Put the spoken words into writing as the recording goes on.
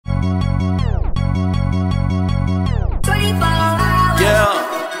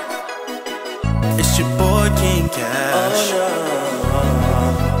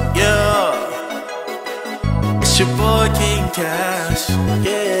boy King Cash.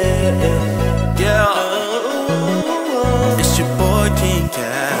 Yeah, yeah. It's your boy King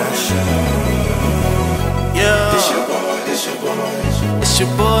Cash. Yeah. It's your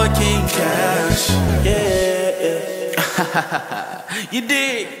boy King Cash. Yeah. You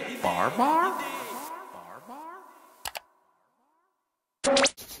dig? Bar.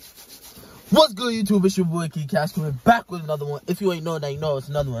 What's good, YouTube? It's your boy King Cash coming back with another one. If you ain't know, now you know it's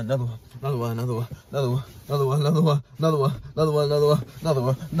another one. What's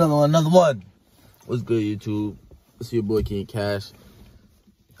good, YouTube? It's your boy King Cash,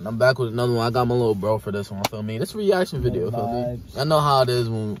 and I'm back with another one. I got my little bro for this one. Feel me? This reaction video. Feel me? I know how it is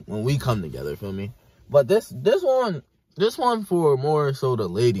when we come together. Feel me? But this one for more so the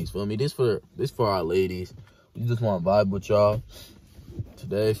ladies. Feel me? This for our ladies. We just want to vibe with y'all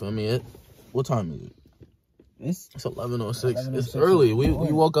today. Feel me? What time is it? It's 11:06. It's early. We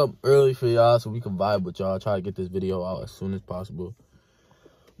woke up early for y'all so we can vibe with y'all. Try to get this video out as soon as possible.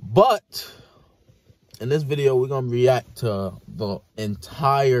 But in this video, we're gonna react to the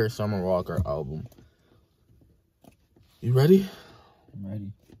entire Summer Walker album. You ready? I'm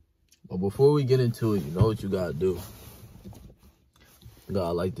ready. But before we get into it, you know what you gotta do. You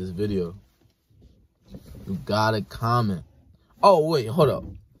gotta like this video. You gotta comment. Oh wait, hold up.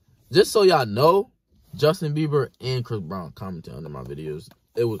 Just so y'all know, Justin Bieber and Chris Brown commented under my videos.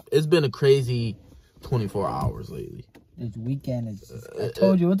 It's been a crazy 24 hours lately. This weekend is. I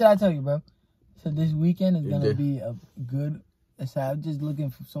told you. What did I tell you, bro? So this weekend is gonna be a good. So I'm just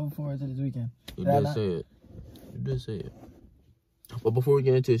looking so forward to this weekend. You did say it. You did say it. But before we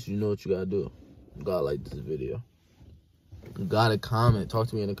get into this, you know what you gotta do. You gotta like this video. You gotta comment. Talk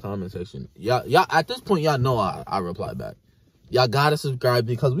to me in the comment section. Y'all. At this point, y'all know I reply back. Y'all gotta subscribe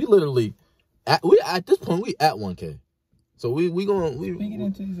because we literally at this point we at 1K. So we get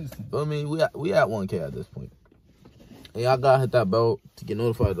into existence. I mean we at 1K at this point. And y'all gotta hit that bell to get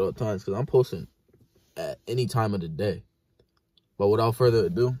notified at all times because I'm posting at any time of the day. But without further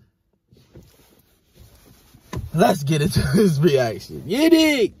ado, let's get into this reaction. You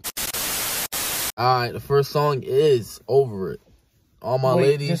dig? Alright, the first song is Over It. All my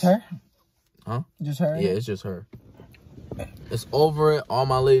ladies. Just her? Huh? Just her? Yeah, it's just her. It's Over It, all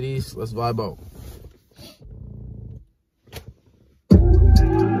my ladies. Let's vibe out.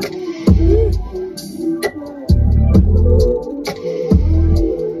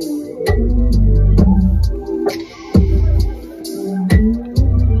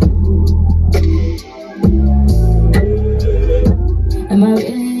 Am I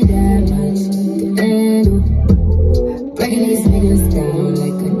really that much to handle? Breaking these niggas down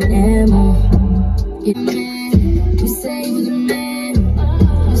like an ammo. You say you the man.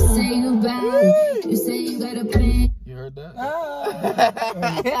 You say you bad. You say you got a plan. You heard that?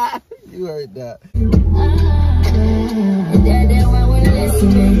 You heard that. That why we're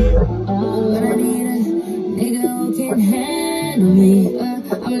listening. But I need a nigga who can handle me. I'm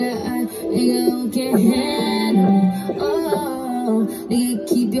that nigga who can handle me. Oh, nigga,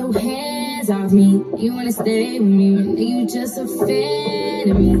 keep your hands off me. You wanna stay with me, nigga, you just a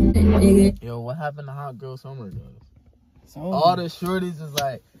fan of me, nigga. Yo, what happened to Hot Girl Summer, guys? All the shorties is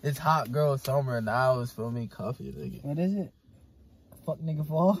like, it's Hot Girl Summer, and now it's feel me cuffy, nigga. What is it? Fuck nigga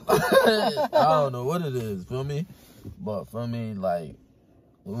fall? I don't know what it is, feel me? But feel me, like,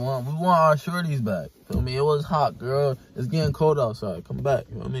 we want our shorties back. Feel me? It was hot, girl. It's getting cold outside. Come back,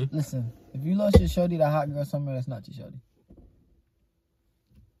 you know what I mean? Listen, if you lost your shorty to Hot Girl Summer, that's not your shorty.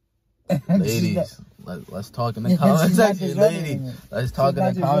 Ladies, let's talk in the comment section. Ladies, let's talk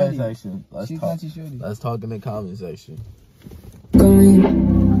in the comment section. Let's talk in the comment section.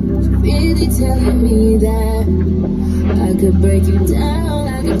 Really telling me that I could break you down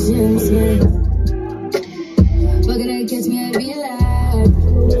like a gym smash. But gonna catch me, I'd be like,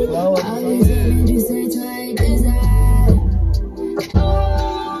 I'll be saying you say twice desire.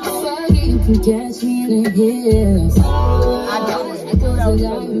 Fuck it, you can catch me in the hills. I know it's because I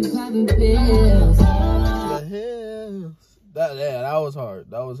been popping pills. The hills. That was hard.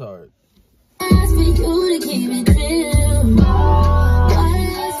 That was hard. Ask for you to keep it real.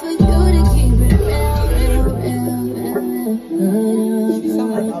 Ask for you to keep it real.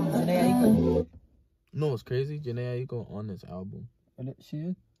 No, it's crazy. Janae Aiko on this album. She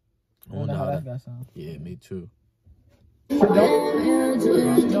is? I don't know how that guy sounds. Yeah, me too. She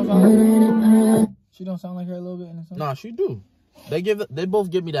don't sound like her a little bit in the song? Nah, she do. They both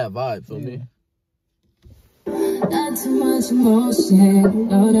give me that vibe, feel me? Not too much emotion,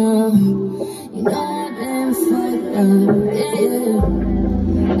 no. You know I've been fucked up,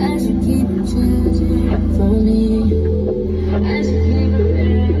 yeah. I should keep it changing for me. I should keep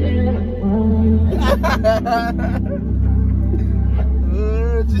it for me. She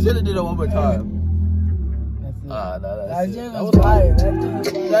should have did it one more time. That's it. That's That it. was fire.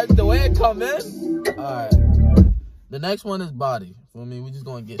 That's the way it come in. Alright. The next one is body. For me, we just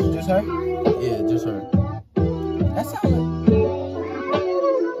gonna get Just her? Yeah, just her. That sounds like...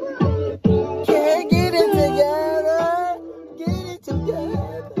 Can't get it together. Get it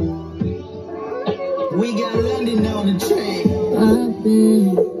together. We got London on the train. I've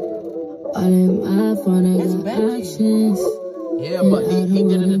been all in my phone, I got actions. Yeah, but he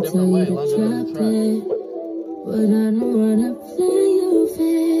did it a different way. London on the track. But I don't wanna play your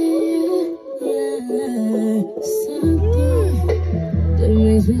fair. Yeah, something that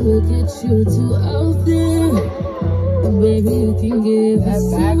makes me look at you too often. Baby, you can give us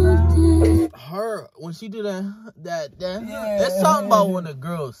something. Her, when she do that, Yeah. it's something about when a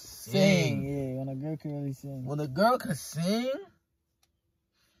girl sing. Yeah, when a girl can really sing. When a girl can sing.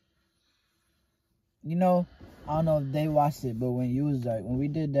 You know, I don't know if they watched it, but when you was like, when we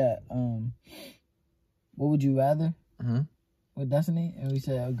did that, what would you rather? With Destiny, and we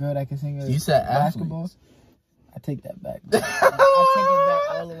said a girl that can sing. You said basketball. athletes. I take that back. I take it back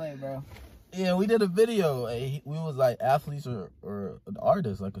all the way, bro. Yeah, we did a video. We was like athletes or an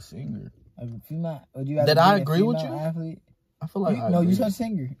artist, like a singer. Like a female. Would you Did I agree with you? Athlete? I feel like You said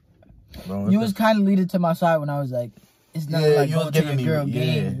singer. Bro, You was kind of leading to my side when I was like, it's not like you was going to giving a me girl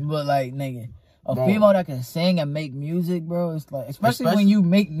game, but like nigga. A female that can sing and make music, bro, it's like, especially when you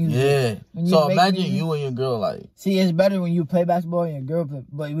make music. Yeah. When you So make imagine music, you and your girl, like. See, it's better when you play basketball and your girl play,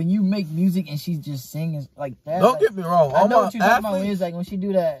 but when you make music and she's just singing like that. Don't like, get me wrong. I know what you're talking about athletes, when it's like, when she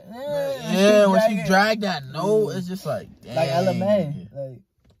do that. yeah, when she drag that note, it's just like, dang. Like LMA. Like,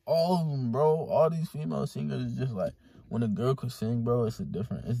 all of them, bro. All these female singers is just like, when a girl could sing, bro, it's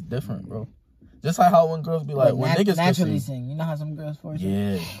different, bro. Just like how when girls be like, when niggas naturally could sing. You know how some girls force it?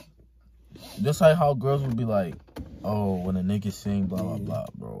 Yeah. Just like how girls would be like, oh, when a nigga sing, blah, blah, blah,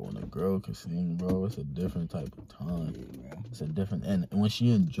 bro. When a girl can sing, bro, it's a different type of time. It's a different, and when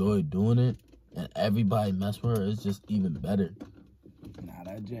she enjoyed doing it, and everybody mess with her, it's just even better. Nah,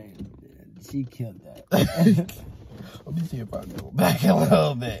 that Jay, she killed that. Let me see if I can go back a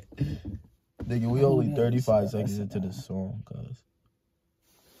little bit. Nigga, we only 35 seconds into this song, cuz.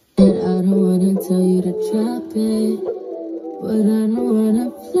 And I don't wanna tell you to drop it, but I don't wanna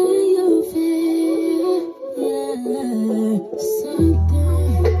play your fair. Yeah,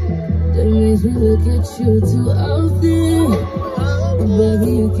 something that makes me look at you too often.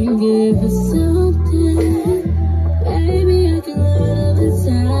 Baby, you can give us something. Baby, I can run all the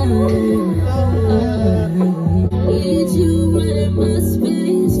time. Need you running my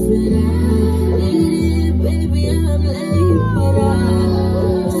space, but I need it, baby. I'm late, but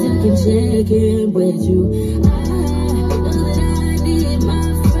I'm still checking with you. I know that I need my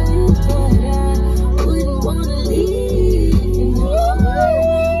friend, but I wouldn't wanna leave. Wouldn't wanna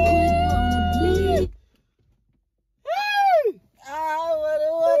bleed.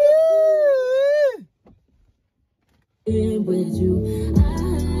 With you, I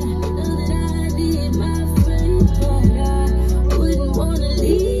know that I need my friend, but I wouldn't wanna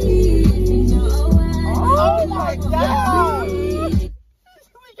leave. No, Oh my God! We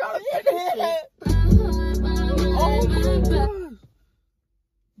gotta get it. Oh my God!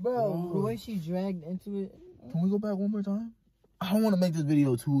 Bro, the way she dragged into it. Can we go back one more time? I don't want to make this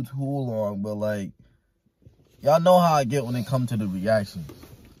video too long, but like, y'all know how I get when it comes to the reactions.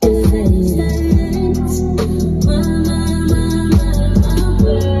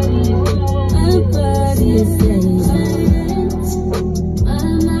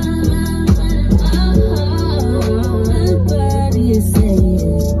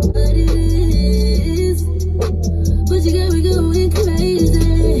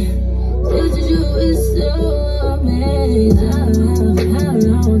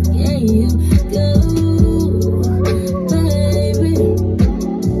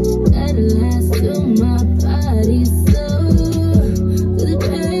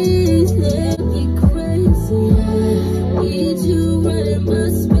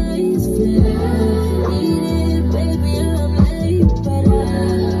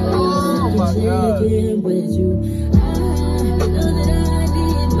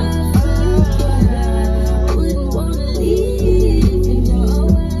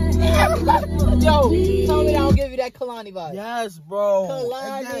 Yes, bro.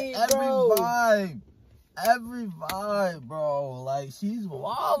 Kalani, Every vibe, bro. Like, she's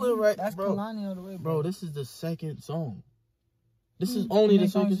wildin' right, That's bro. Kalani all the way, bro. This is the second song. This is only the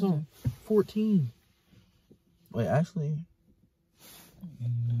second song. 14. Wait, actually.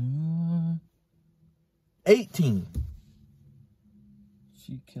 18.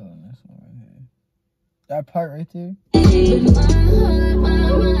 She killing this one right here. That part right there.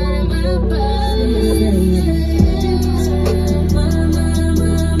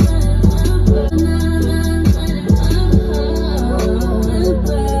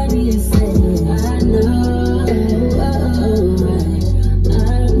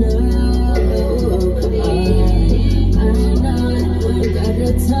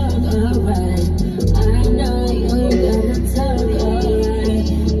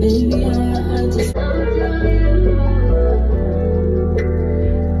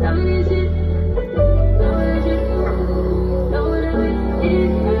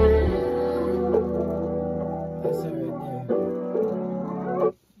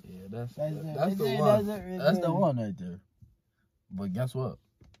 That's the one right there. But guess what?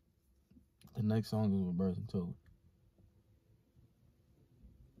 The next song is with Bryson Tiller.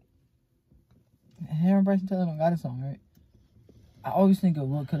 Her and Bryson Tiller don't got a song, right? I always think of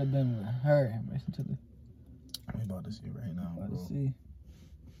what could have been with her and Bryson Tiller. I'm about to see right now, bro. Let's see.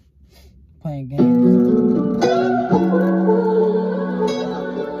 Playing games.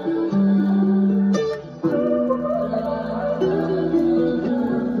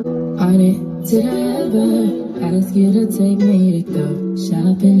 Did I ever ask you to take me to go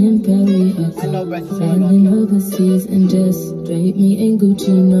shopping in Paris or flying overseas and just drape me in Gucci?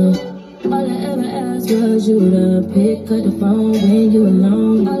 No. All I ever asked was you to pick up the phone when you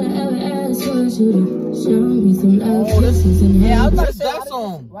alone. All I ever asked was you to show me some love, kisses and yeah, hugs. That's that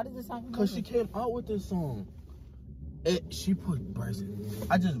song. Why did this song come? Cause she came out with this song. She put Bryson.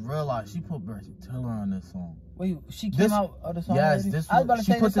 I just realized she put Bryson Tiller on this song. Wait, she came out of the song? Yes, already? this I was about to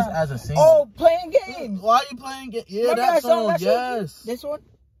she say put this song. as a single. Oh, Playing Games. Why are you playing games? Yeah, Remember that song. that Yes. This one?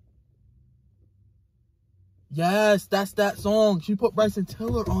 Yes, that's that song. She put Bryson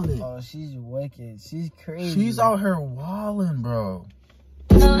Tiller on it. Oh, she's wicked. She's crazy. She's out here wilding, bro.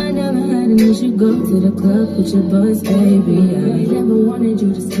 No, I never had an issue. Go to the club with your boys, baby. I never wanted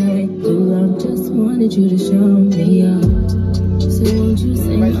you to stay too long. Just wanted you to show me up. So won't you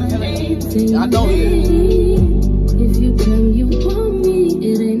say my name? Say I know it. If you claim you want me,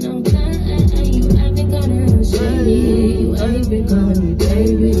 it ain't no time. You acting kinda shady. You ain't been calling me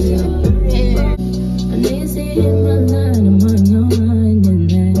baby. I know you see it in my line. I'm on your mind and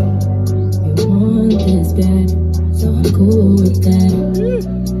that you want this bad. So I'm cool with that.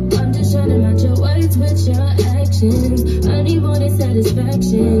 I'm just trying to match your words with your actions. I need more than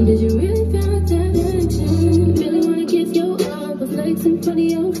satisfaction. Did you really feel that action? Really wanna give your all the flakes in front of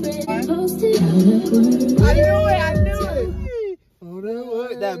your friends? Post it out of words. I knew it. Oh,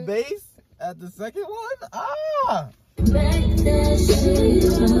 that bass at the second one? Ah! Back that shit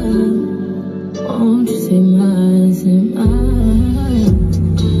up. Won't you say mine, say mine?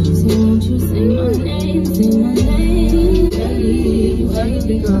 So won't you say my name, say my name? Baby, why you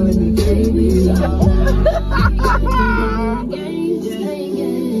be calling me baby?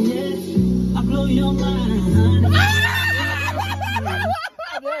 I blow your mind.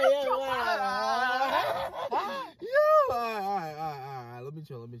 Alright. Let me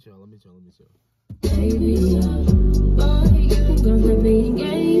chill. Baby, boy, you can go to playing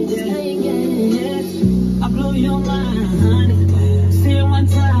games. I blow your mind. Say it one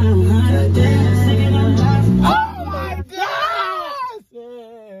time, honey. Sing it out loud. Oh my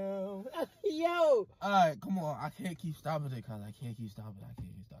God! Yo. Alright, come on. I can't keep stopping it, cuz I can't keep stopping it.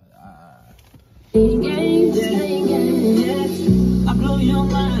 Playing games. I blow your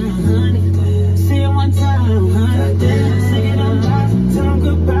mind, honey. Say it one time, honey. Sing it out loud. Tell them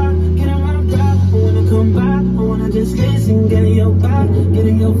goodbye. Get in my ride. I wanna come by. I wanna just listen. Get in your vibe. Get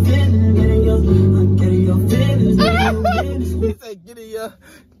in your feelings. Get in your feelings. Get in your feelings. He said, get in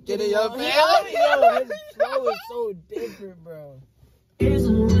your feelings. Yo, his flow is so different, bro. Here's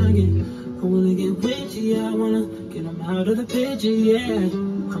what I wanna get with you, yeah. I wanna get them out of the picture, yeah.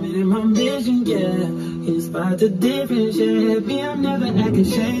 Coming in my vision, yeah. Can you spot the difference, yeah. Me, I'm never acting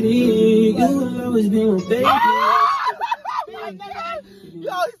shady. You will always be my baby.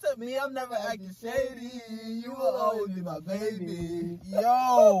 Yo, he said, me, I'm never acting shady. You will always be my baby.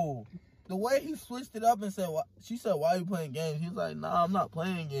 Yo, the way he switched it up and said, she said, why are you playing games? He was like, nah, I'm not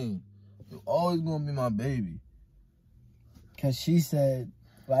playing games. You're always gonna be my baby. Cause she said,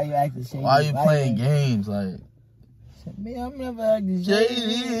 why you acting shady? Why are you playing games? Like, me, I'm never acting shady.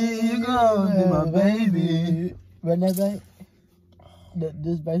 You gonna be my baby. Run that back.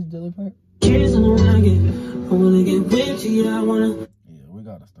 This Bryson Tiller part. Here's what I wanna get with you, yeah. I wanna. Yeah, we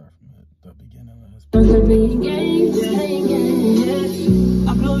gotta start from the beginning of this. Playing games.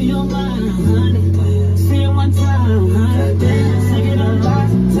 I blow your mind, honey. Say it one time, honey. Sing it out loud.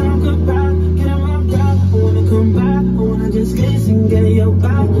 Tell them goodbye. Get in my ride. I wanna come by. I wanna just listen. Get in your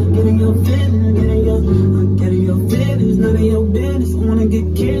vibe. Get in your feelings. Get in your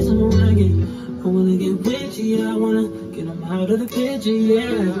get kids, I wanna get with you, yeah. I wanna get them out of the picture,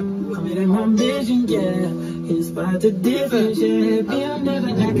 yeah. Come in my vision, yeah. Inspired the difference, yeah. Be I'm never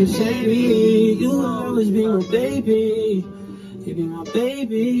acting shady. You will always be my baby. You be my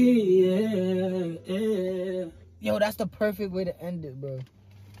baby, yeah. Yo, that's the perfect way to end it, bro.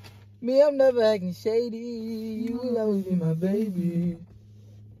 Me, I'm never acting shady. You will always be my baby.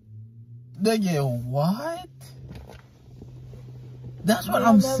 Nigga, what? That's what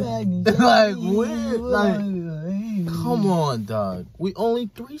I'm saying. Like, weird. Like, come on, dog. We only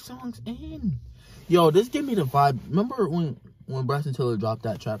 3 songs in. Yo, this give me the vibe. Remember when Bryson Tiller dropped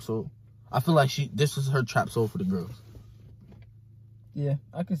that trap soul? I feel like this is her trap soul for the girls. Yeah,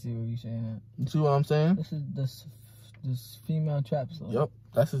 I can see what you're saying. You see what I'm saying? This is this female trap soul. Yep,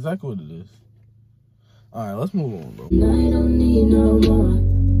 that's exactly what it is. All right, let's move on, bro. I don't need no more.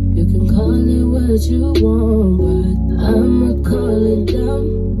 You can call it what you want, but I'ma call it dumb.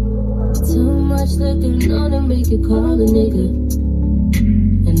 Too much looking on to make you call a nigga.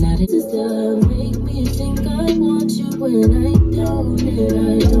 And that is to make me think I want you when I don't. And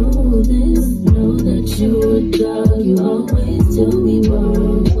I know this, know that you a dog. You always do me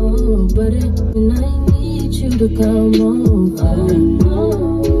wrong, oh, but and I need you to come over.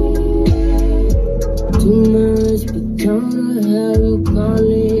 Too much, but don't have you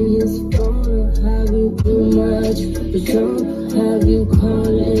calling his phone. Have you too much, but don't have you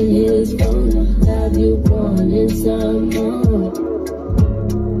calling his phone. Have you wanting some more?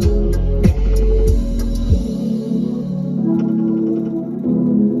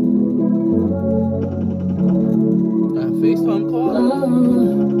 That FaceTime call? Oh,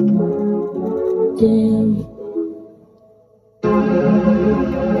 damn.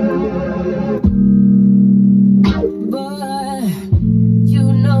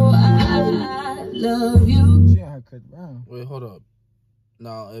 Love you. Wait, hold up.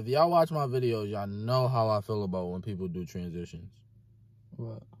 Now, if y'all watch my videos, y'all know how I feel about when people do transitions.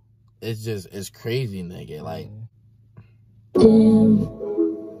 What? It's crazy, nigga. Like,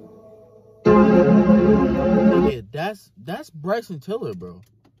 yeah, that's Bryson Tiller, bro.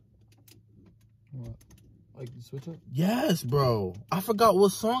 What? Like the switch up? Yes, bro. I forgot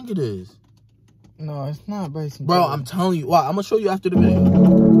what song it is. No, it's not Bryson Bro, Tiller. I'm telling you. Wow, I'm gonna show you after the video.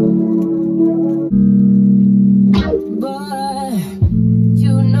 But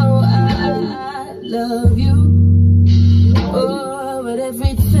you know I love you. Oh, but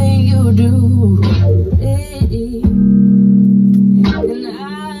everything you do, and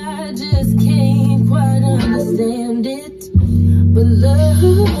I just can't quite understand it. But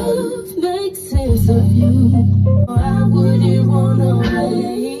love makes sense of you. I wouldn't wanna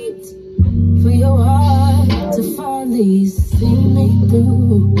wait for your heart to finally see me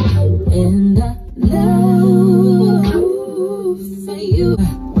through, and I love for you.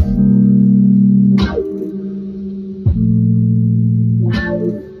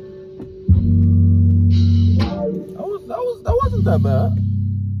 That wasn't that bad.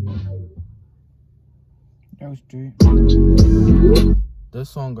 That was straight. This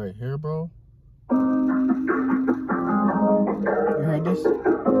song right here, bro. You heard this?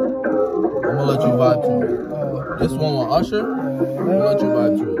 I'm gonna let you vibe to it. This one with Usher, I'm gonna let you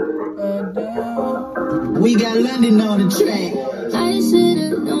vibe to it. We got London on the track. I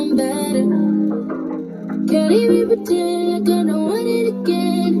should've known better. Can't even pretend like I don't want it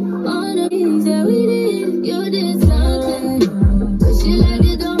again. All the things that we did, you did something. But shit like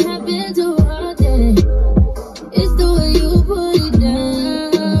it don't happen too often. It's the way you put it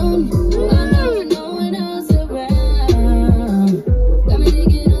down. I never know what else around. Got me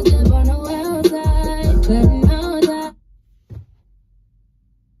thinking I'll step on the wild side. But now that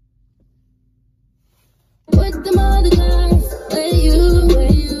with them other guys, where you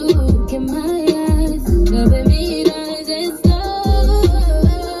look in my eyes, loving me nice and slow.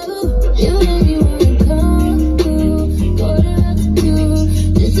 You made me wanna come through, go to you,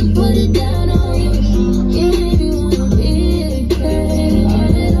 just to put it down on you. You made me wanna be there,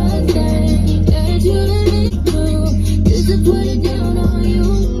 all that I say, that you let me through, just to put it down on you.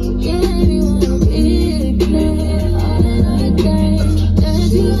 You made me wanna be there, all that I say, that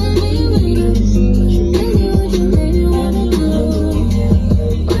you let me wait.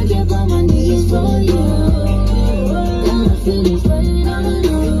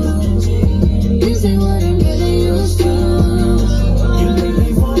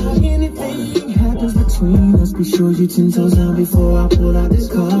 Be sure you 10 toes down before I pull out this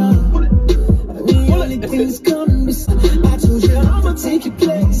car. And the only thing that's coming is I told you I'ma take your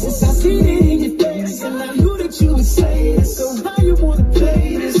place. Since I seen it in your face, and I knew that you would say this. So how you wanna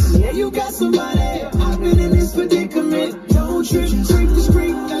play this? Yeah, you got somebody. I've been in this predicament. Don't trip. break the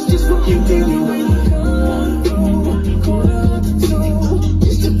streak, that's just what you do.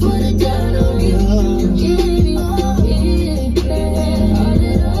 Just to put it down on you.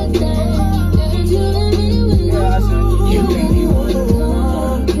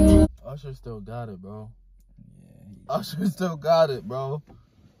 Usher still got it, bro. Yeah, Usher still got it, bro.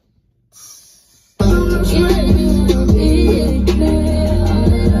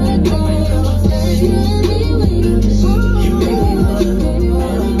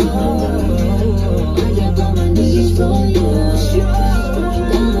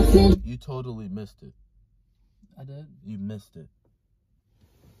 You totally missed it. I did? You missed it.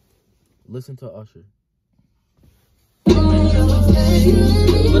 Listen to Usher.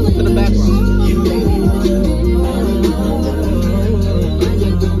 Listen to the background.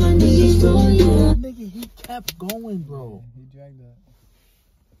 Nigga, he kept going, bro. He dragged that.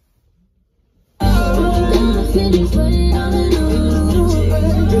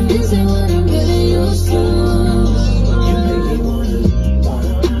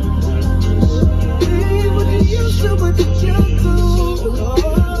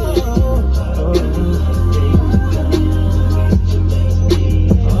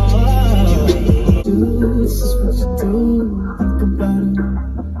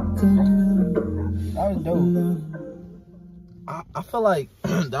 I feel like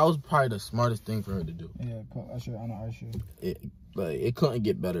that was probably the smartest thing for her to do. Yeah, put Usher on Usher. It couldn't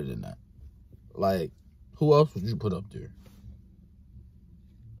get better than that. Like, who else would you put up there?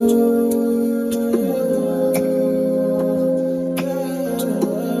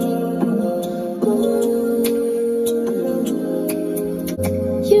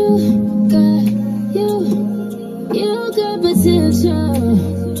 You got potential.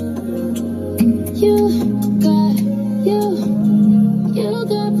 You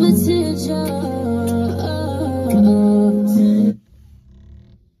got potential.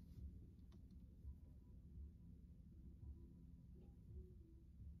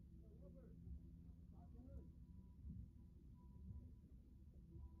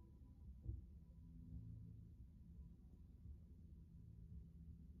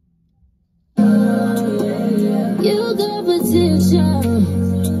 You got potential.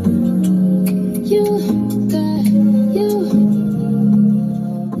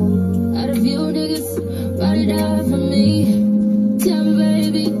 Out of you niggas, ride it out for me. Tell me,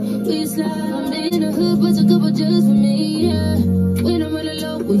 baby, we slide. I'm in the hood, but a couple just for me. Yeah, when I'm really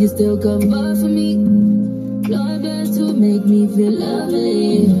low, will you still come by for me? Blowing best to make me feel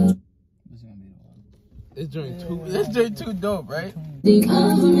lovely. This joint too dope, right? Think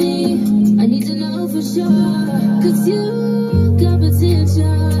of me, I need to know for sure. Cause you got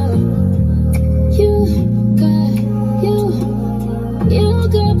potential. You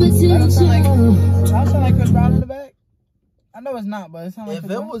got potential. That sound like Chris Brown in the back? I know it's not, but it sounds like If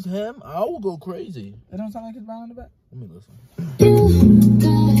Chris it Brown. was him, I would go crazy. It don't sound like Chris Brown in the back? Let me listen. You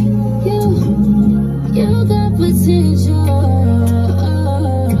got potential.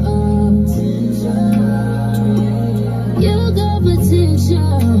 You got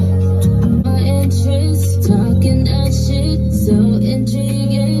potential. My interest, talking that shit, so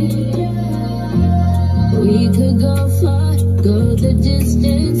intriguing. We could go far, go the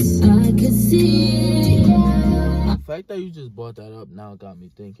distance, I could see it. The fact that you just brought that up now got me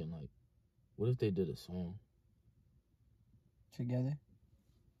thinking, like, what if they did a song? Together?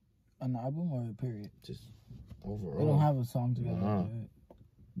 On the album or period? Just overall. They don't have a song together. Nah.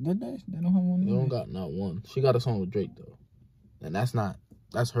 Did they? They don't have one. They don't got not one. She got a song with Drake though. And that's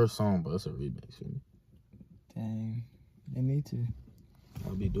her song, but it's a remix for me. Dang. They need to.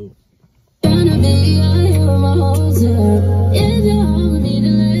 That'll be dope. Gonna be my hoser. If you need to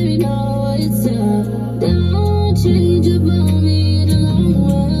let me know what it's up. Don't change about me in the long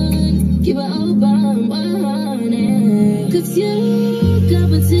run. Keep it open, one. Cause you got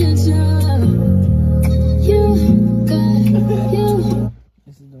potential.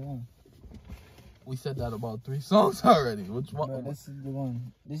 This is the one. We said that about 3 songs already. Which one? Bro, this is the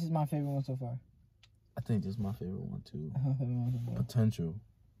one. This is my favorite one so far. I think this is my favorite one too. My favorite one so far. Potential.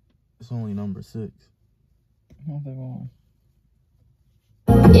 It's only number 6. My favorite one.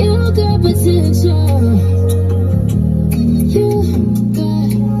 You got potential. You got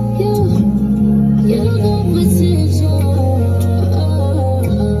potential. You got potential.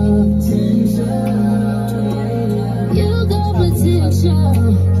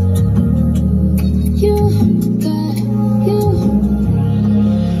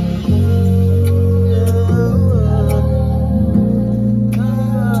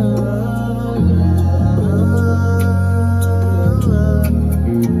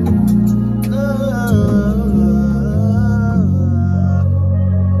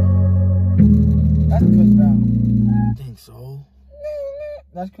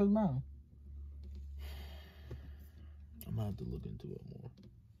 That's Chris Brown. I'm gonna have to look into it more.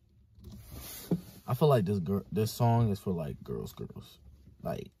 I feel like this song is for like girls.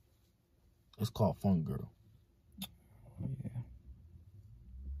 Like, it's called Fun Girl. Yeah.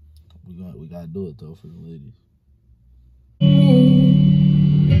 We gotta do it though for the ladies.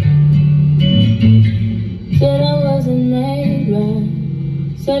 Said I wasn't made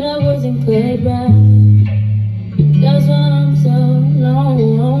right. Said I wasn't played right. That's why I'm so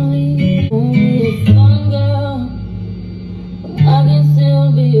lonely. Only a fun girl. I can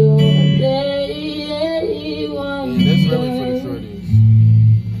still be your day. Yeah, that's really for the shorties.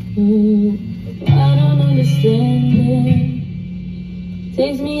 I don't understand it.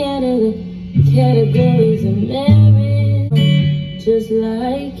 Takes me out of the categories of marriage. Just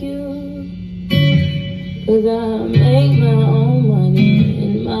like you. 'Cause I make my own money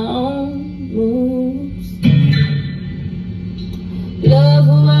and my own moves. Love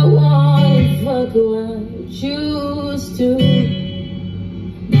who I want and fuck who I choose to.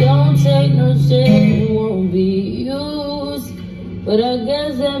 Don't take no shit and won't be used. But I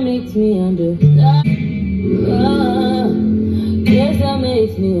guess that makes me understand. Guess that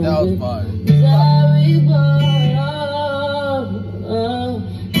makes me That was fire. sorry, boy.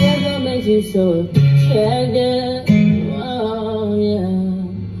 Guess that makes you so attractive. Oh, yeah.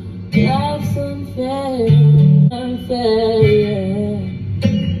 Life's unfair, yeah.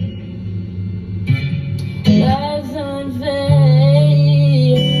 Life's unfair,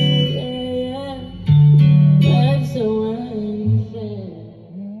 yeah. Life's so unfair.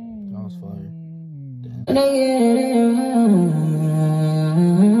 That was fire.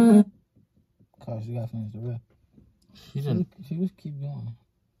 Cause she got finished the rest. She didn't. She was keep going.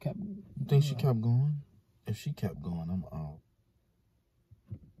 You think she kept going? If she kept going, I'm out.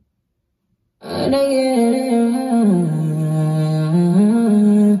 I gotta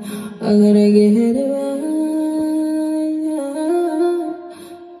get it right.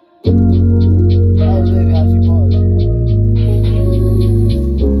 That was maybe how she was.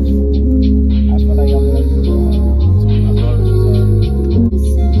 I feel like I'm like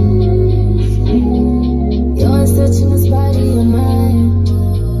You're such a spot in your mind.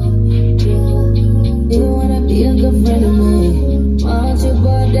 You wanna be a good friend of mine. Why don't you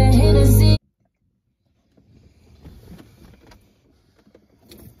put that Hennessy?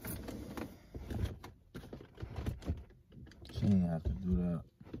 She didn't have to do that.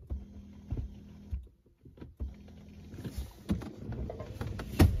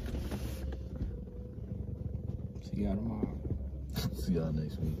 see y'all tomorrow. See y'all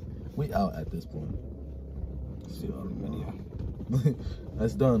next week. We out at this point. See y'all tomorrow.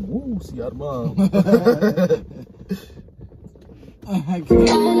 That's done. Woo, see y'all tomorrow. I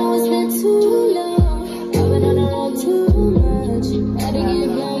know it's been too long. I've been on the road too much. Had to get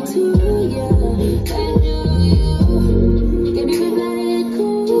back to you. And do you? Can you be playing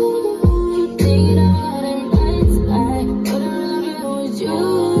cool? Thinking about the nights I would have loved with you.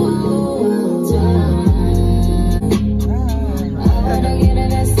 I wanna get in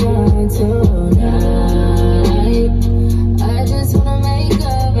that song tonight. I just wanna make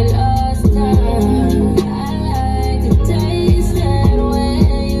up a lost time. I like to taste that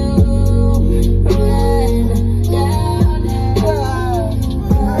when you run down that road.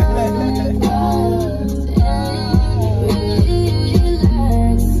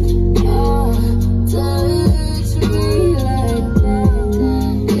 Relax. Oh, touch me like that.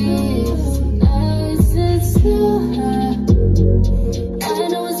 It's nice and slow. I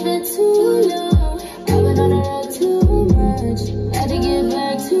know it's been too long. I've been on the road too much. Had to get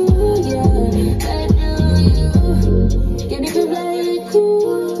back to you. I know you. Can you play it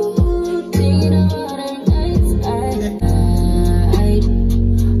cool? Thinking about the nights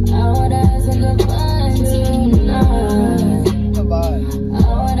I wanna have some good fun tonight. Bye. I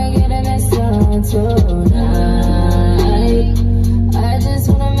wanna get in that song tonight. I just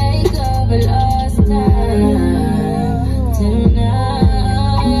wanna make up a lost time tonight.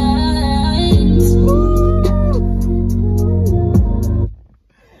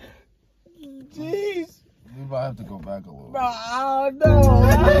 Jeez. We might have to go back a little. Bro, I don't know.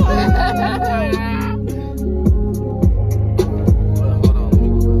 Hold on, let me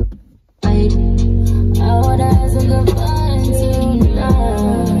go back. I wanna have some good fun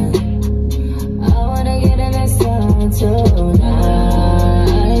tonight. I wanna get in that song tonight.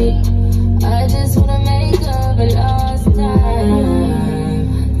 I just wanna make up a lost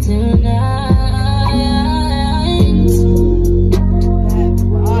time tonight.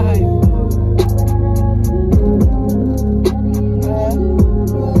 Bye.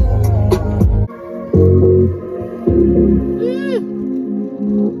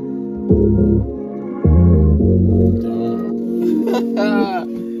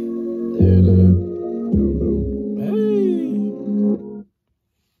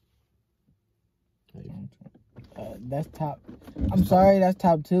 that's top. I'm sorry, that's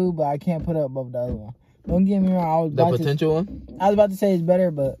top 2, but I can't put it above the other one. Don't get me wrong. I was The about potential one? I was about to say it's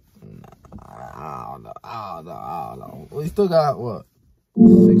better, but I don't know. We still got what?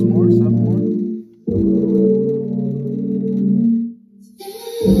 6 more? 7 more?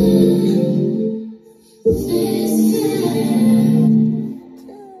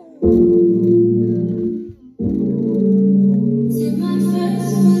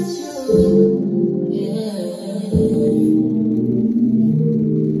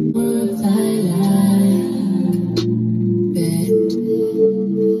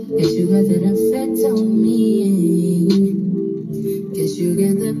 Guess you got that effect on me. Guess you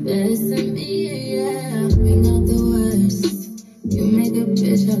get the best of me, yeah. Bring out the worst. You make a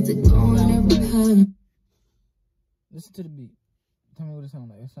bitch have to go and recover. listen to the beat. Tell me what it sounds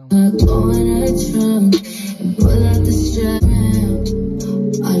like. It sounds like Go in the trunk and pull out the strap.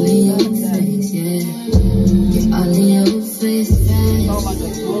 All in your face, yeah. Yeah, all in your face, It sounds like a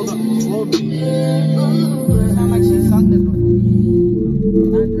slow beat. it sounds like she sung this before.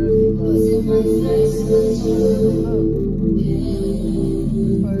 Not girls who love. in my face with you.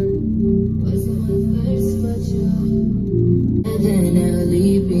 Was in my face with you. And then I'll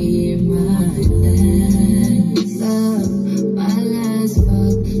leave me in my last love, my last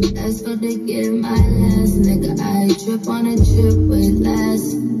fuck. That's what they get my last nigga. I trip on a trip with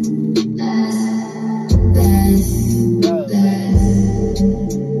last.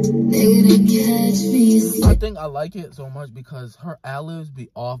 Nigga to catch me. I think I like it so much because her ad-libs be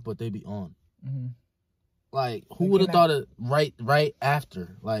off, but they be on. Mm-hmm. Like, who would have thought it right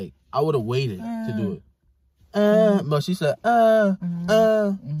after? Like, I would have waited to do it. But she said, feel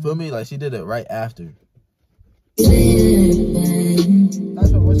me? Like, she did it right after. That's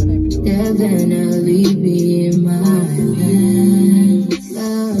what, what's her name? Definitely be my last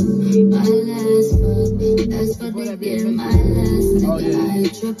love, my last fuck. That's what they get my last nigga. Oh, yeah. I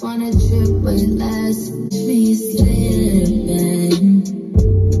trip on a trip with last me slipping.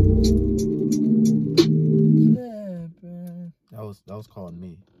 That was called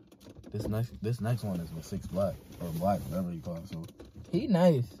Me. This next one is with 6 Black or Black, whatever you call it. So He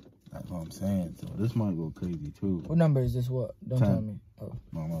nice. that's what I'm saying. So this might go crazy too. What number is this? What? Don't 10. tell me. Oh,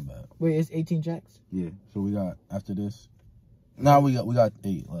 No, my bad. wait, it's 18 tracks. Yeah. So we got after this. Now we got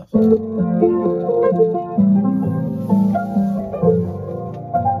 8 left.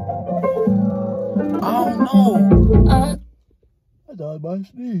 I don't know. I thought my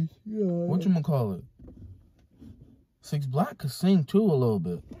sneeze. Yeah. What you gonna call it? 6 Black could sing too a little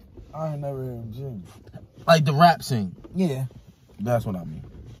bit. I ain't never heard him sing. Like the rap sing. Yeah. That's what I mean.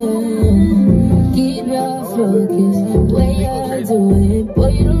 Keep your focus when you do it. Boy,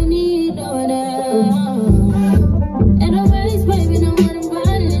 you don't need no one else. And no race, baby, no one I'm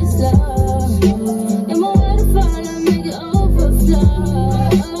riding it slow. And my waterfall, I make it overflow.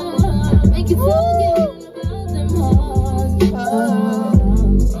 Make you forget about them hoes.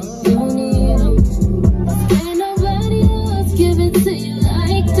 You don't need them. Ain't nobody else give it to you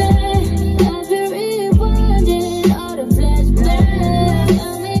like that. I've been rewinding all the flashbacks.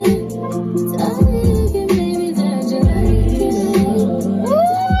 Tell me you can make me that you like it.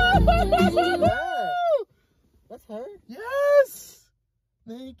 That's her? Yes.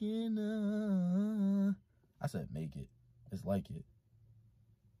 Making I said make it. It's like it.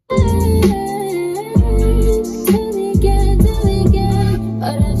 Tell me again,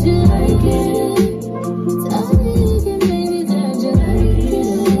 oh, don't you like it? Tell me you can make me that you like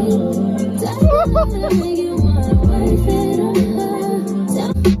it. Tell me to make you wanna wife it.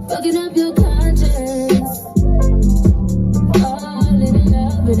 Fucking up your conscience. All in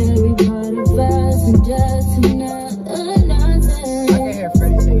love with every part of us and just another nonsense. I can hear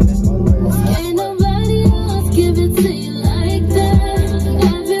Freddie singing this all the way. Ain't nobody else give it to you like that.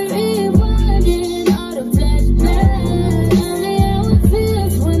 I've been rewinding all the flashbacks. Tell me how it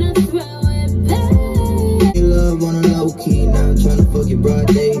feels when I throw it back. You love on a low key, now I'm tryna fuck your broad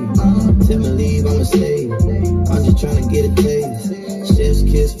day. Tell me leave, I'ma stay. I'm just tryna get a taste. Chef's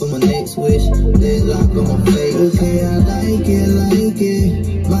kiss for my next wish. Legs lock on my face. Okay, I like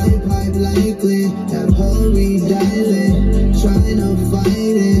it. My pipe likely. Have her redialing. Trying to fight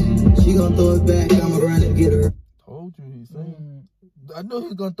it. She gon' throw it back, I'ma run and get her. Told you he's saying. I knew he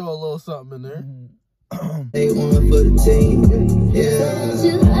was gonna throw a little something in there. Take one for the team. Yeah. Don't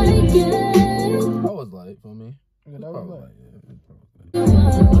you like it? I was like, for me. Yeah, that was like. You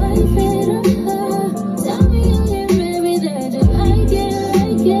wanna wife it. Tell me you can make me that you like it.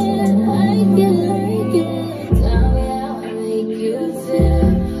 Tell me how I make you feel.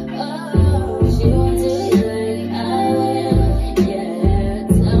 Oh, she wants it like I will. Yeah,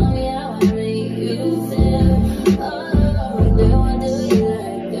 tell me how I make you feel. Oh.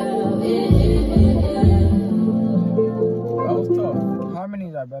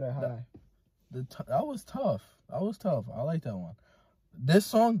 That was tough. That was tough. I like that one. This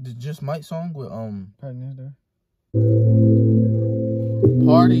song, the Just Might song with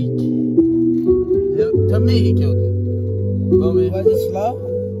Party. To me, he killed it. Feel me? Was it slow?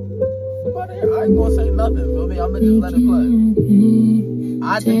 I ain't gonna say nothing. Feel me? I'ma just let it play.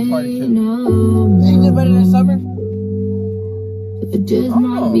 I think Party killed it. Ain't it better than Summer? It just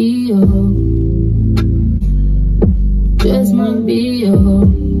might be a hoe. Just might be a hoe.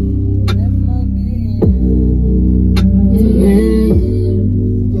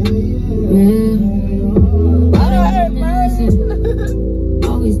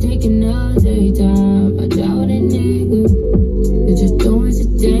 Always taking notes every time I try with a nigga. They're just doing to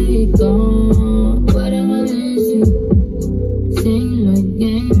take on. What am I missing? Seem like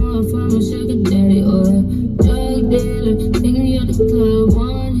game off from a sugar daddy or a drug dealer. Taking me out the club,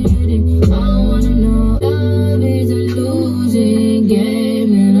 one hitting. I don't wanna know. Love is a losing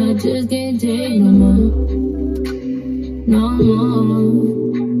game, and I just can't take no more. No more.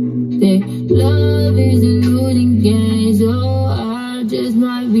 Love is a losing game, so I just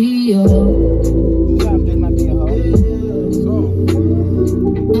might be a hoe. Just might be a hoe.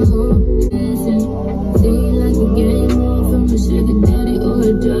 Listen, seem like a game off from a sugar daddy or a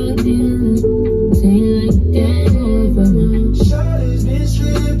drug dealer. Seem like a game off from a. Shawty's been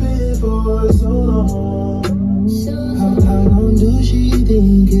stripping for so long. How long do she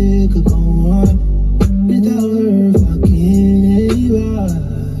think it could go on without her fucking anybody?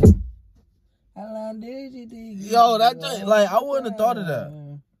 Yo, that thing, like, I wouldn't have thought of that.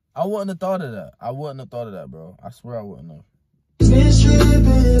 I wouldn't have thought of that. I wouldn't have thought of that, bro. I swear I wouldn't have. Been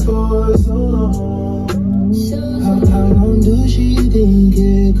stripping for so long. How long do she think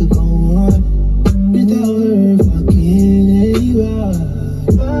it could go on without her fucking anybody?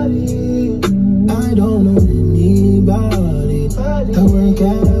 I don't know anybody that work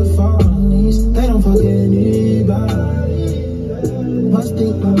at Follies. They don't fuck anybody. Must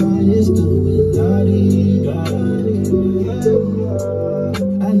think my mind is doing naughty.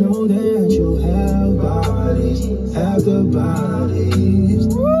 I know that you have bodies, have the bodies.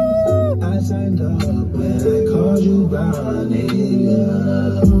 I signed up when I called you Brownie.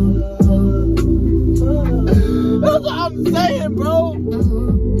 That's what I'm saying, bro.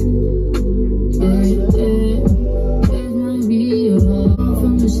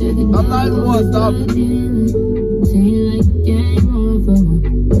 I'm not even gonna stop it.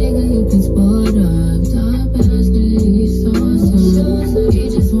 Nigga, you can sport up, top ass, leave so. He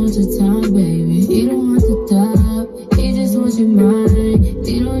just wants your time, baby. He don't want the top. He just wants your mind.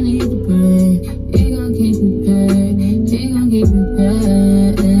 He don't need the break. He gon' keep me paid. He gon' keep me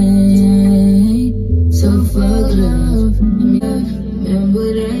paid. So fuck love. Remember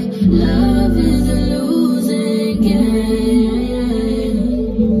that love is a losing game.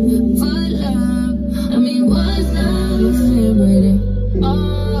 For love, I mean, what's love? Remember that. All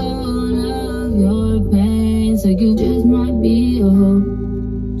of your pain, so you just might be a hoe.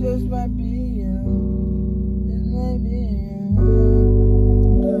 Just might be a hoe. Just might be a hoe.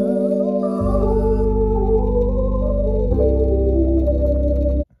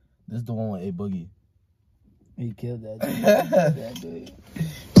 This is the one with A Boogie. He killed that dude.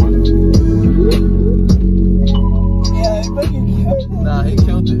 Yeah, but you killed it. Nah, he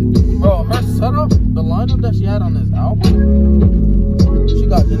killed it. Bro, her setup, the lineup that she had on this album, she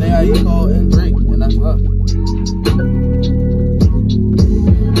got Janae Aiko and Drake, and that's us.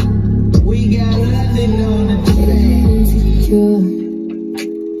 We got nothing on the train.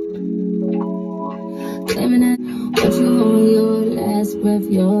 Claiming that what you on your last breath,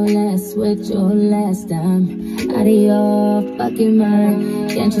 your last sweat, your last time. Out of your fucking mind.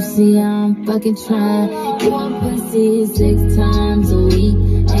 Can't you see I'm fucking trying? You want pussy 6 times a week,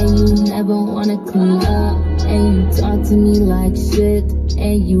 and you never wanna clean up. And you talk to me like shit,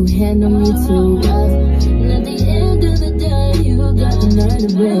 and you handle me too rough. And at the end of the day, you got the nerve to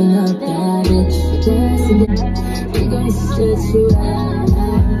bring up that bitch. That's it. We gon' stretch you out.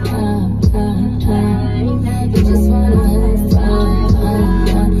 You just wanna have fun.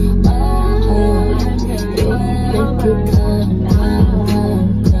 You wanna make it come.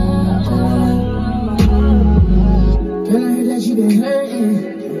 Girl, I heard that you been hurting.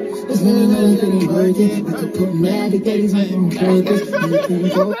 This nigga know it ain't worth it. I could put mad things on purpose. You can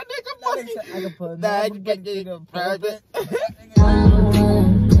go. I can put Nah, you get it on purpose. Girl,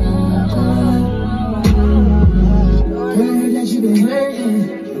 I heard that you been hurting.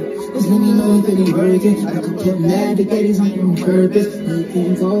 Just let me know if it ain't working. I could put navigators on you on purpose. You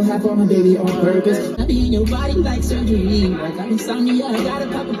can go half on my baby on purpose. I be in your body like surgery. Like I'm insomnia, I gotta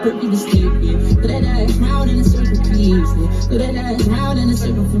pop a perky to sleep. Yeah. Put that ass round in a circle, please. Yeah. Put that ass round in a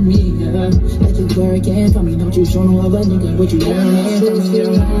circle for me, girl. Let you work it for me. Don't you show no other nigga what you learning from me,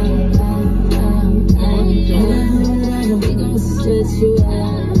 girl. We gon' stretch you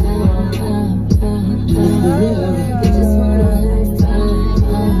out. We just wanna have fun.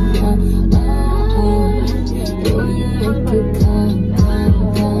 Make you come.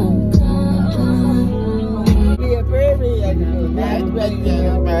 Be a perfect,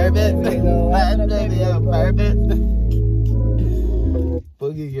 I know. That's ready, perfect.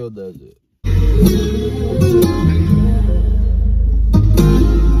 Boogie Kill does it.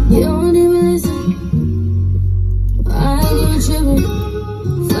 You don't even listen. I ain't even tripping.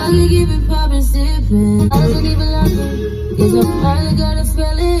 Fuck it, keep it poppin', sippin'. I wasn't even laughing. Cause I finally got a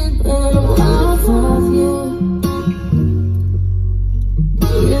feeling. But I'm off of you.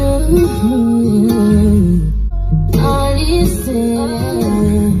 All these things.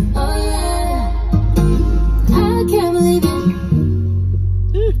 Oh yeah. I can't believe it.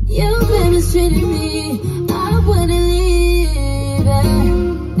 You been mistreating me. I wouldn't leave it.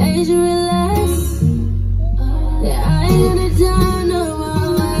 Ain't you realize that I ain't gonna die no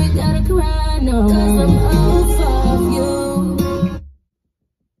more? I ain't gotta cry no more. Cause I'm off of you.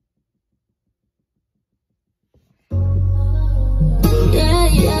 Yeah,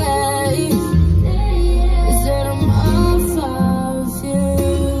 yeah. I said I'm off of you.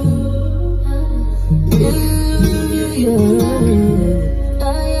 Yeah.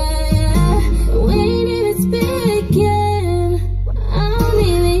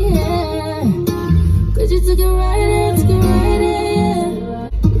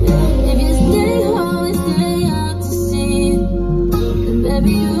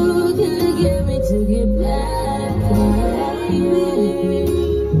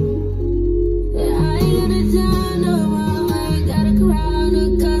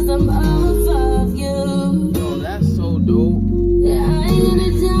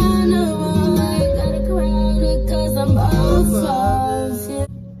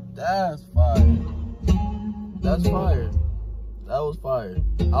 That's fire. That's fire. That was fire.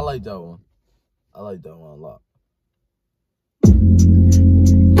 I like that one. I like that one a lot.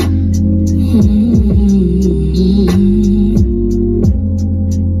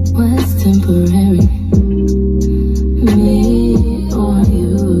 What's temporary? Me or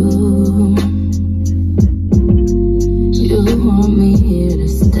you? You want me here to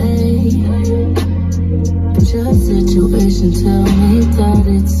stay? But your situation tell me that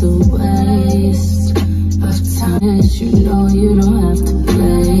it's a waste of time. You know you don't have to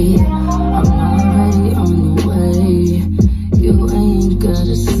play. I'm already on the way. You ain't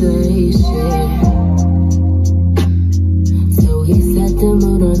gotta say shit. So he set the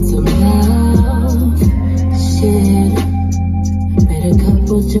mood on some love shit. Made a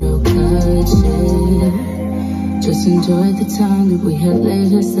couple joke shit. Just enjoyed the time that we had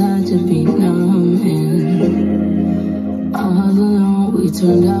laid aside to be numb in. All alone, we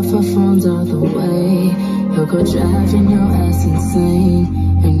turned off our phones all the way. You'll go driving your ass insane.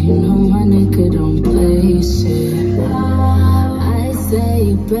 And you know my nigga don't play shit. I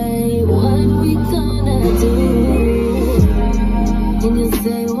say, babe, what we gonna do? And you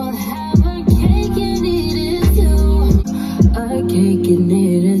say, well, have a cake and eat it too. A cake and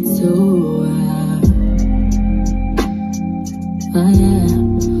eat it too. Oh yeah,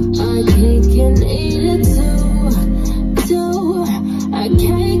 a cake and eat it too. A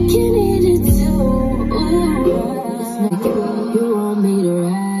cake and eat it too. You want me to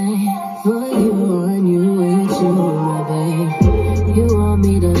ride for you and you with you, my babe. You want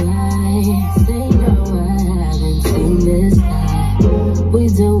me to lie, say no, I haven't seen this guy. We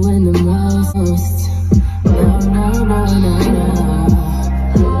doing the most. No, no, no, no, no.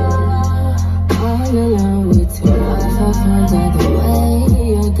 All alone, we took off our phones all the way.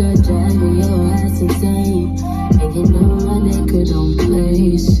 You're good driving your ass insane. And you know my nigga don't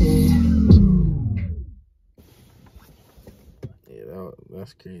play shit. Yeah,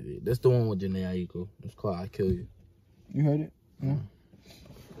 that's crazy. That's the one with Janae Aiko. It's called I Kill You. You heard it? Yeah.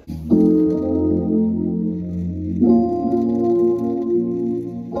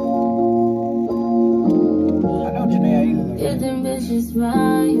 I know Janae Aiko. If them bitches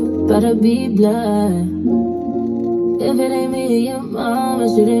smile, better be blood. If it ain't me or your mama,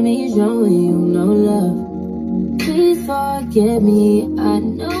 shouldn't be showing you no love. Please forget me. I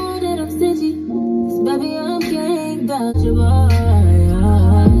know that I'm stingy, 'cause baby I'm caring about your boy.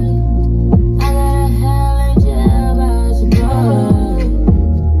 I got a hell of a job about your boy.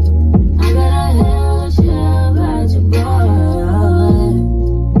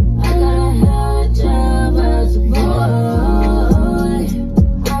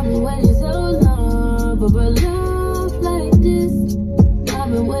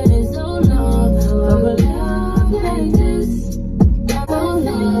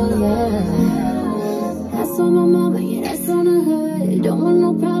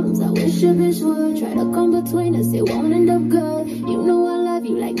 wish a bitch would try to come between us, it won't end up good. You know I love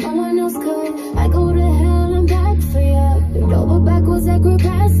you like no one else could. I go to hell and back for ya, bend over backwards, I grip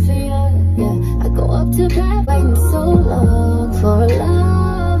past for ya. Yeah, I go up to bat, waiting so long for a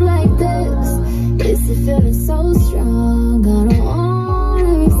love like this. It's a feeling so strong, I don't wanna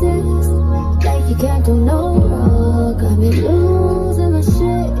resist. Like you can't do no wrong, got me losing my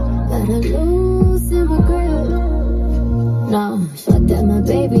shit, got a losing my grip. No, fuck that, my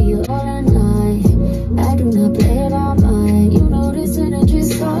baby, you all I night. I do not play it all mine. You know this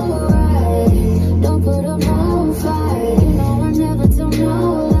energy's so right. Don't put up no fight. You know I never tell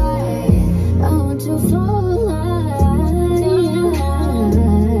no lie. I want you for life.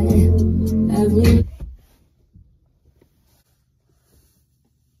 Every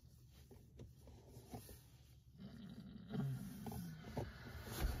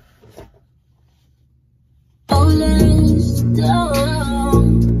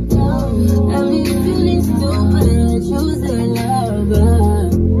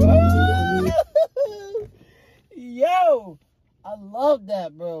Yo, I love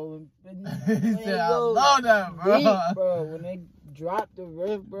that, bro. I love that, bro. Beat, bro. When they drop the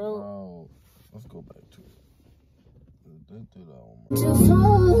riff, bro. Let's go back to it. Do that one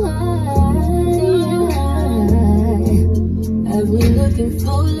more. I've been looking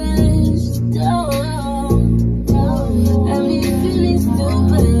foolish, I've been feeling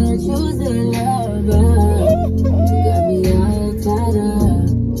stupid, choose a lover. Got me all tied up.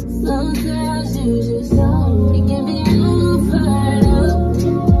 Sometimes you just don't. You can be moved right up.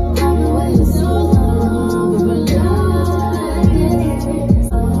 I've been waiting so long for a love like this.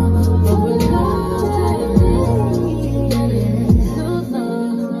 For a love like this. So long.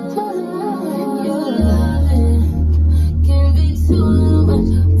 Your loving can be too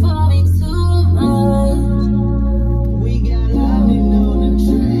much for me, too much. We got loving on the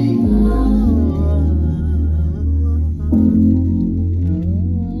train.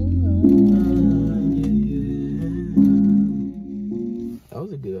 That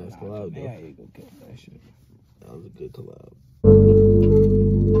was a good ass collab, though. Yeah, you go get that shit. That was a good collab.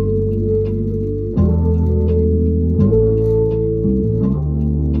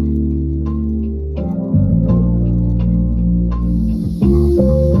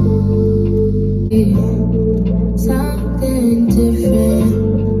 Something different.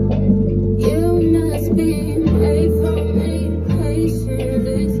 You must be made for me. Patient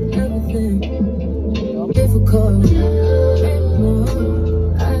is everything. Difficult.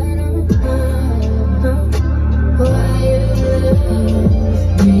 I don't know why you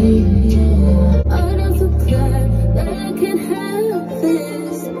love me. I'm so glad that I can have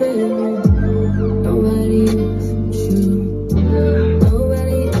this, baby. Nobody else true.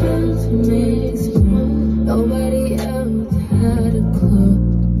 Nobody else makes me. Nobody else had a clue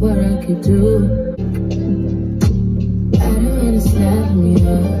what I could do. I don't wanna snap me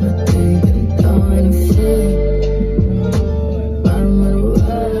up, I think I'm throwing a fit. I don't wanna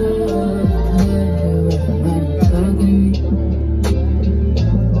run, I'm talking.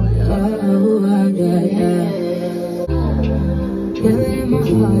 Oh, I got yeah. Feel it in my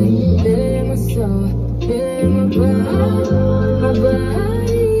heart, feel it in my soul, feel it in my blood, my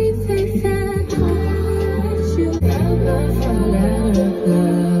body. Faith that I got you, never fall out of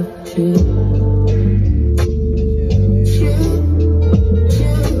love with you.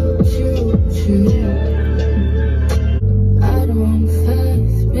 I don't want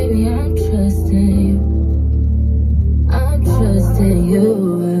fast, baby, I'm trusting you. I'm trusting you.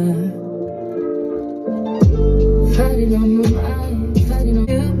 Fighting on my mind, fighting on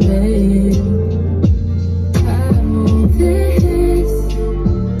you, babe. I want this.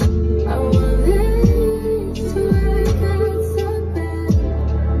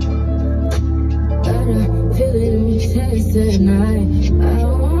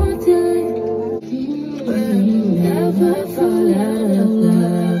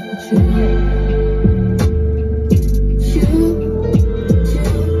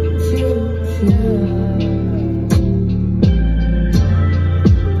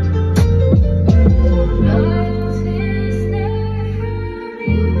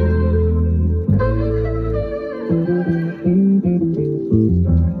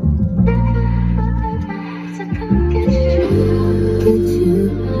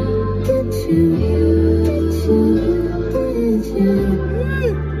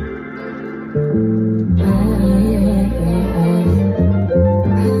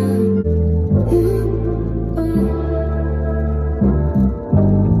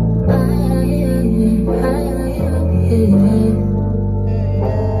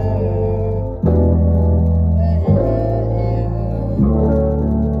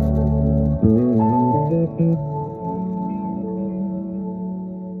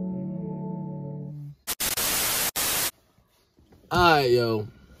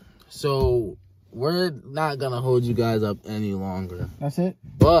 So we're not gonna hold you guys up any longer. That's it.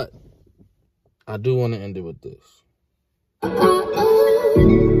 But I do want to end it with this.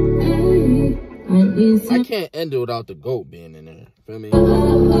 I can't end it without the GOAT being in there. Feel me?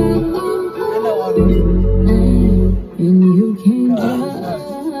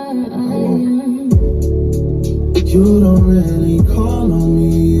 You don't really call on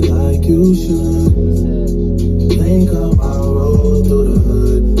me like you should. Think of our road through the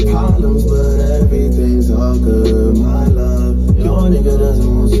hood. Problems, but everything's all good. My love, your nigga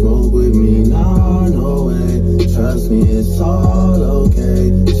doesn't want smoke with me. Nah, no way. Trust me, it's all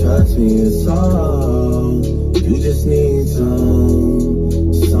okay. Trust me, it's all. You just need someone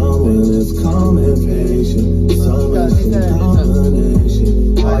that's calm and patient. Someone that's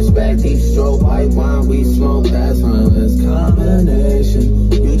combination. Watch back, deep stroke, white wine, we smoke. That's my best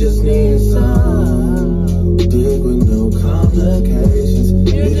combination. You just need some. Dig with no complications.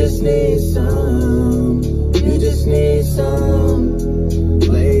 You just need some. You just need some.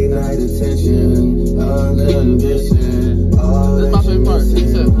 Late night attention, unconditioned. This is my favorite part.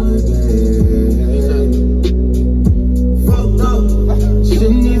 Fucked up.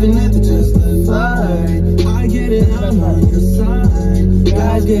 Shouldn't even have to justify. I get it, I'm on your side.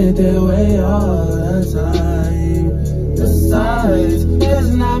 Guys get their way all the time. The sides, it's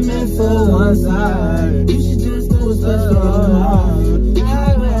not meant for one side. You should just do what's best for your heart.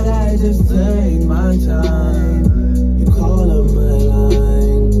 How about I just take my time? You call up my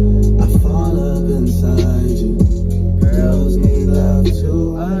line, I fall up inside you. Girls need love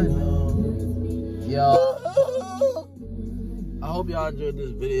too, I know. Yo, I hope y'all enjoyed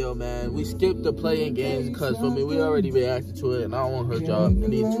this video, man. We skipped the playing games because, for me, we already reacted to it, and I don't want to hurt y'all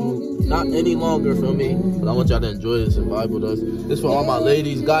not any longer, for me. But I want y'all to enjoy this and vibe with us. This for all my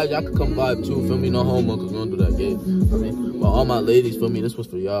ladies. Guys, y'all can come vibe too, for me. No homo, because we don't do that game, for me. But all my ladies, for me, this was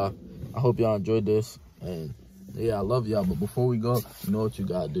for y'all. I hope y'all enjoyed this, and yeah, I love y'all. But before we go, you know what you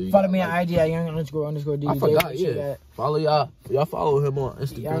gotta do. Follow me on IG at young__DDJ. I forgot, yeah. Follow y'all. Y'all follow him on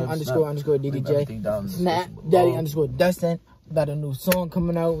Instagram. Young__DDJ. Snap, Daddy_Dustin. Got a new song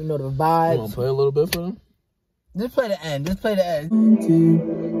coming out. We know the vibes. You wanna play a little bit for them? Just play the end. Just play the end.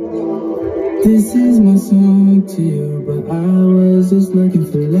 This is my song to you, but I was just looking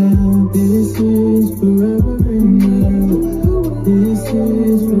for love. This is forever and ever. This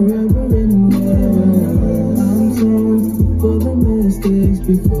is forever and ever. I'm sorry for the mistakes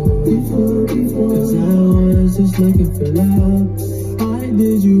before. Cause I was just looking for love. I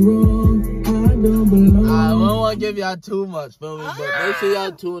did you wrong. I don't belong. I don't want to give y'all too much, feel me? But make sure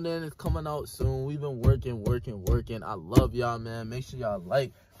y'all tune in. It's coming out soon. We've been working. I love y'all, man. Make sure y'all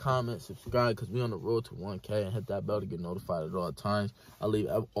like, comment, subscribe, because we on the road to 1K, and hit that bell to get notified at all times. I'll leave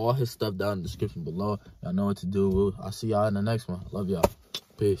all his stuff down in the description below. Y'all know what to do. I'll see y'all in the next one. Love y'all.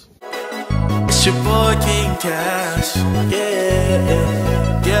 Peace. It's your boy King Cash. Yeah.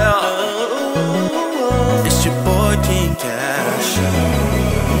 It's your boy King Cash.